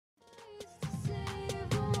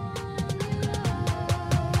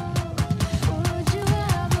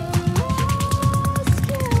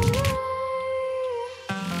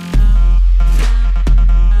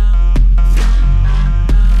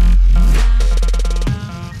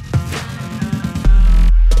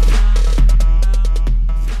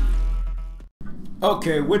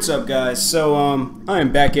Okay, what's up guys? So I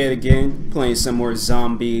am back at it again, playing some more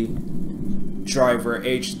Zombie Driver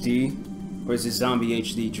HD. Or is it Zombie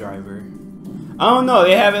HD Driver? I don't know,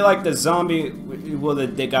 they have it like the zombie, well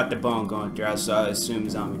they got the bone going through, so I assume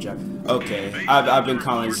Zombie Driver. Okay, I've been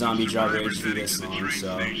calling it Zombie Driver HD this long,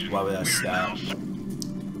 so why would I stop?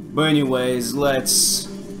 But anyways, let's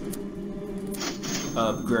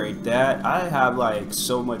upgrade that. I have like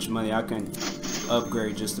so much money, I can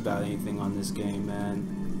upgrade just about anything on this game, man.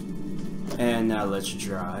 And now let's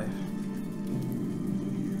drive.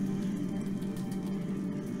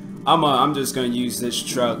 I'm just gonna use this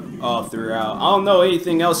truck all throughout. I don't know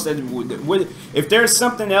anything else that would if there's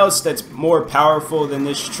something else that's more powerful than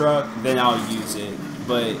this truck, then I'll use it.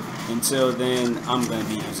 But until then, I'm gonna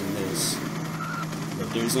be using this.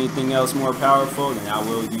 If there's anything else more powerful, then I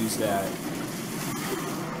will use that.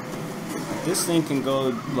 This thing can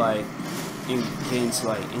go like against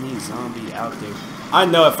like any zombie out there. I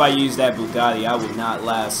know if I use that Bugatti, I would not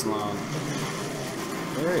last long.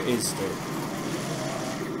 Where is the?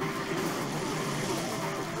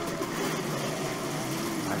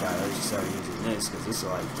 I gotta just start using this because this is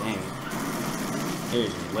like, dang.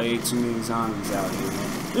 There's way too many zombies out here,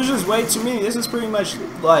 man. There's just way too many. This is pretty much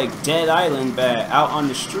like Dead Island, but out on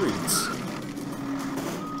the streets.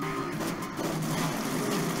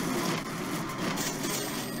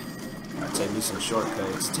 Take me some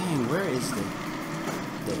shortcuts. Dang, where is the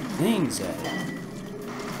things at?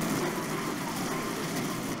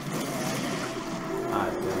 Oh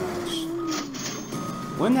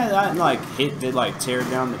gosh. Wouldn't that like did like tear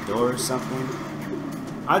down the door or something?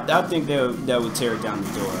 I think that would tear down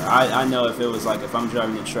the door. I know if it was like if I'm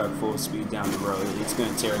driving the truck full speed down the road, it's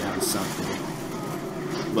gonna tear down something.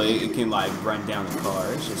 But it can like run down the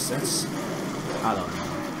car. It's just that's I don't know.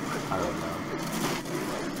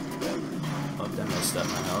 That messed up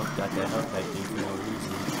my health. Got that health back there for no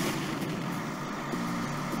reason.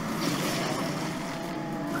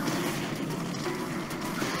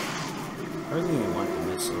 I really didn't want the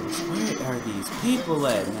missiles. Where are these people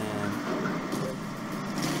at, man?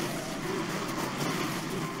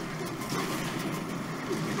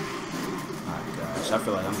 Oh gosh, I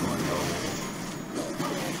feel like I'm going nowhere.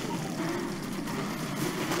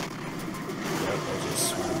 Yep, I just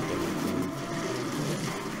swooped everything.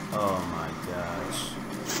 Oh my gosh.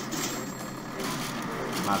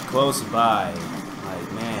 Not close by.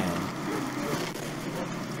 Like, man.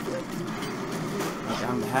 Like,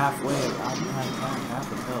 I'm halfway. I'm like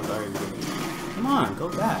half a health already. Come on, go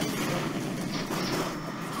back.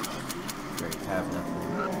 Great, have nothing.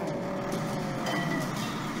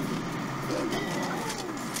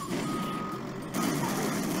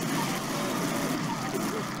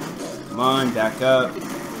 Come on, back up.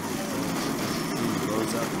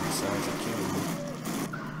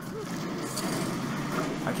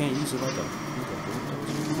 I can't use it like a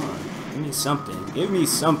bulldozer. Come on. Give me something. Give me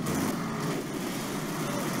something.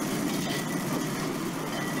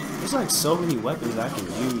 There's like so many weapons I can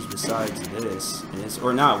use besides this.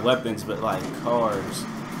 Or not weapons, but like cars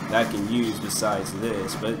that I can use besides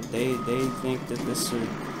this. But they think that this should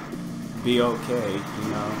be okay, you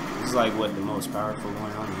know. This is like what the most powerful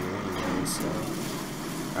one on here anyway,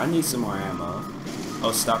 so I need some more ammo.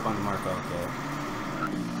 Oh, stop on the mark, okay.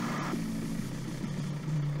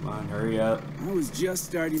 Come on, hurry up. I was just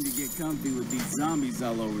starting to get comfy with these zombies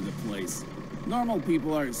all over the place. Normal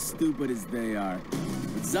people are as stupid as they are.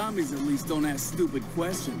 But zombies at least don't ask stupid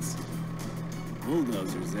questions.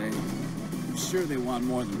 Bulldozers, eh? I'm sure they want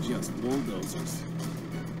more than just bulldozers.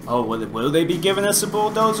 Oh, will they be giving us a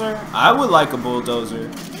bulldozer? I would like a bulldozer.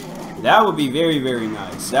 That would be very, very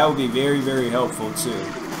nice. That would be very, very helpful too.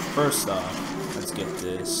 First off, let's get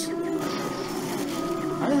this.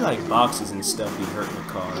 How do like boxes and stuff be hurting the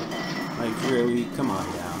car? Like really? Come on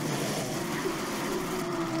now.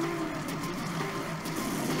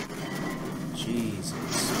 Jesus.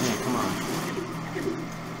 Man, come on.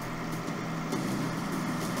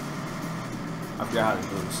 I forgot how to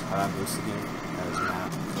boost. How do I boost again? That is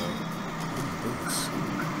not okay. Boost.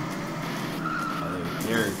 Oh,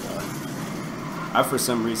 there we go. I for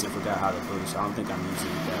some reason forgot how to boost. I don't think I'm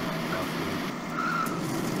using it that often.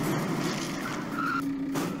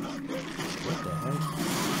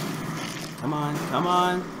 Come on, come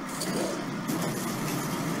on.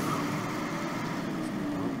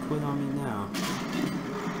 Don't quit on me now.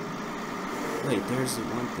 Wait, there's the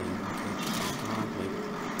one thing. Okay, come on, wait.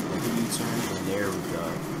 Make a U-turn, and there we go.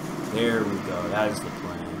 There we go. That is the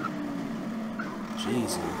plan.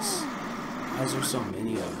 Jesus. Why is there so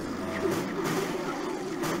many of them, man?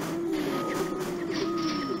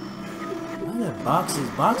 What are the boxes?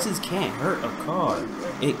 Boxes can't hurt a car.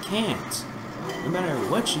 It can't. No matter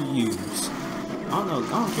what you use. I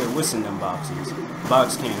don't care what's in them boxes.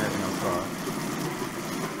 Box can't hurt no car.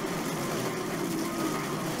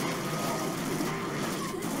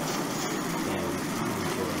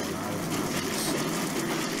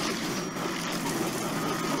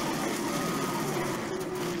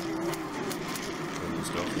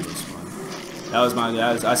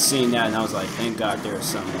 That was I seen that and I was like, thank God there's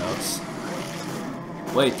something else.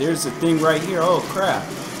 Wait, there's a thing right here. Oh crap.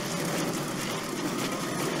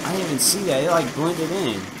 I didn't even see that. It like blended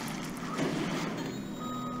in.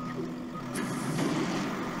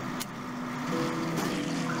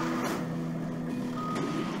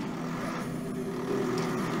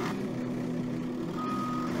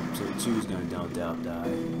 Episode 2's gonna no doubt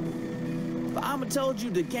die. But I'ma told you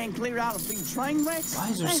they can't clear out a few train wrecks. Why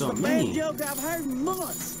is there so That's the many? bad joke I've heard in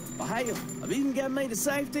months. But hey, if you can get me to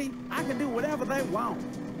safety, I can do whatever they want.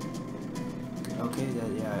 Okay,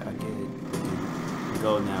 yeah, I get it. We can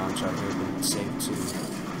go now and try to make them safe too.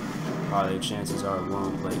 Probably chances are it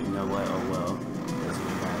won't, but you know what? Oh well. Doesn't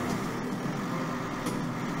even matter.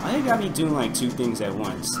 I think got me doing like 2 things at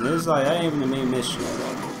once. And it's like, I ain't even the main mission.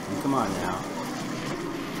 And come on now.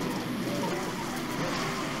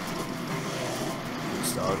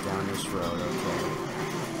 All down this road, okay.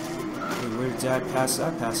 Hey, where did I pass it?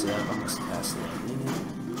 I passed it up. I must have passed it up, didn't I?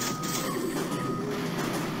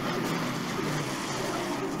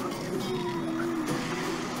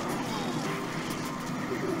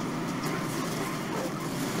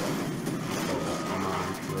 Come on,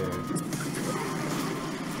 where?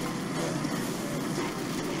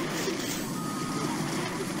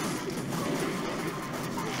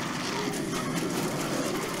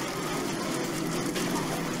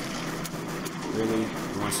 Really?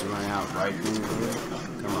 He wants to run out right through here?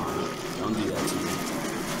 Come on. Don't do that to me.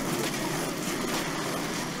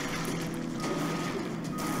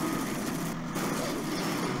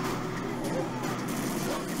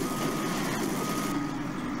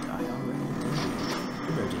 Die already?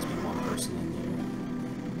 There better just be one person in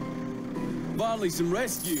there. Finally, some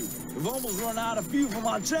rescue. We've almost run out of fuel for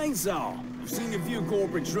my chainsaw. I've seen a few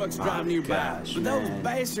corporate trucks drive nearby, gosh, but man. those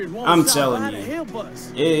bastards won't I'm stop telling by you. to help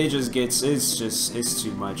us. It just gets, it's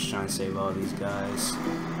too much trying to save all these guys. I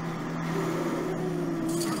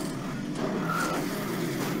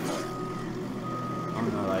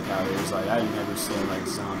don't know like how it is, like I've never seen like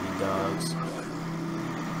zombie dogs.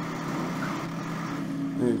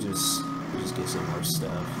 We just get some more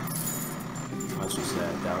stuff. How much was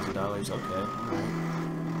that? $1,000? Okay,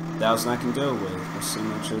 alright. 1,000 I can go with.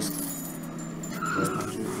 Assuming just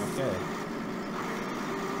 100, okay.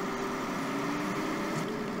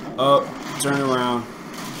 Oh, turn around.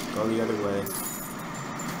 Go the other way.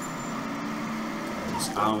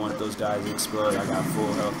 I don't want those guys to explode. I got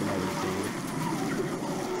full health and everything.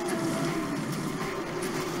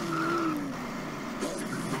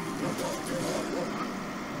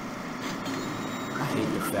 I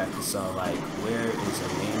hate the fact it's all like, where is a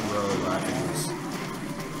main road like this?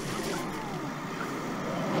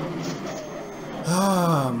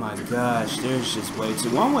 Oh my gosh, there's just way too.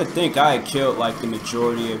 One would think I had killed like the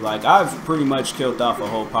majority of, like, I've pretty much killed off a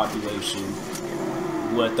whole population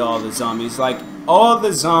with all the zombies. Like, all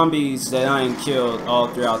the zombies that I ain't killed all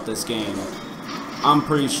throughout this game, I'm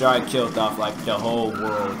pretty sure I killed off like the whole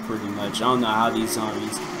world pretty much. I don't know how these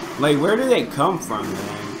zombies, like, where do they come from,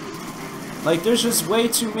 man? Like, there's just way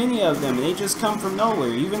too many of them. They just come from nowhere.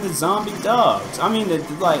 Even the zombie dogs. I mean,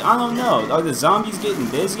 like, I don't know. Are the zombies getting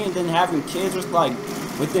busy and then having kids just, like,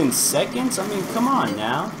 within seconds? I mean, come on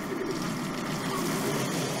now.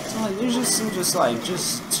 So, like, there's just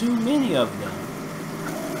too many of them.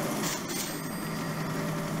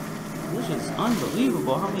 It's just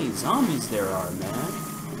unbelievable how many zombies there are, man.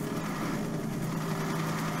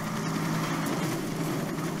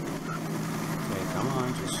 Okay, come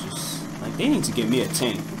on. Like, they need to give me a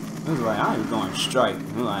tank. I was like, I ain't going strike.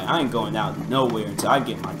 I'm like, I ain't going out nowhere until I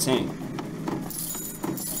get my tank.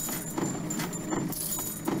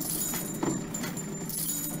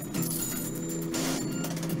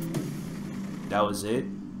 That was it?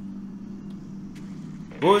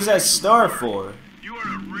 What was that star for? You are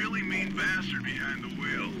a really mean bastard behind the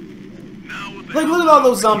wheel. Now with the Like, look at all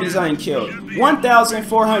those zombies I ain't killed.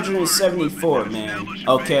 1,474, man.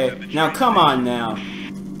 Okay, now come on now.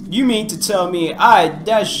 You mean to tell me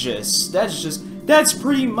that's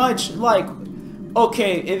pretty much like,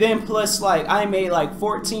 okay, and then plus like I made like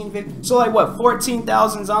 14, so like what,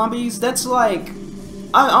 14,000 zombies? That's like,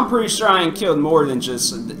 I'm pretty sure I ain't killed more than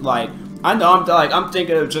just like I know I'm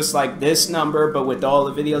thinking of just like this number, but with all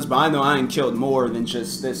the videos. But I know I ain't killed more than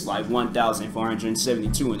just this, like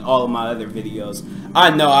 1,472 in all of my other videos.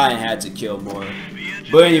 I know I had to kill more.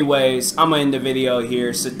 But anyways, I'm gonna end the video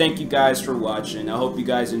here. So thank you guys for watching. I hope you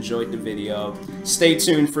guys enjoyed the video. Stay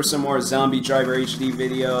tuned for some more Zombie Driver HD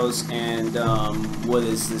videos. And what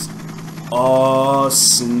is this? Oh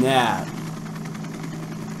snap!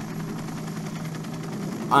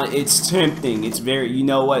 It's tempting. It's very. You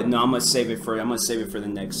know what? No, I'm gonna save it for the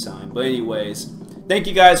next time. But anyways, thank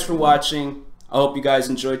you guys for watching. I hope you guys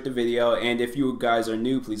enjoyed the video. And if you guys are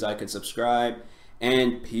new, please like and subscribe.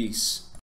 And peace.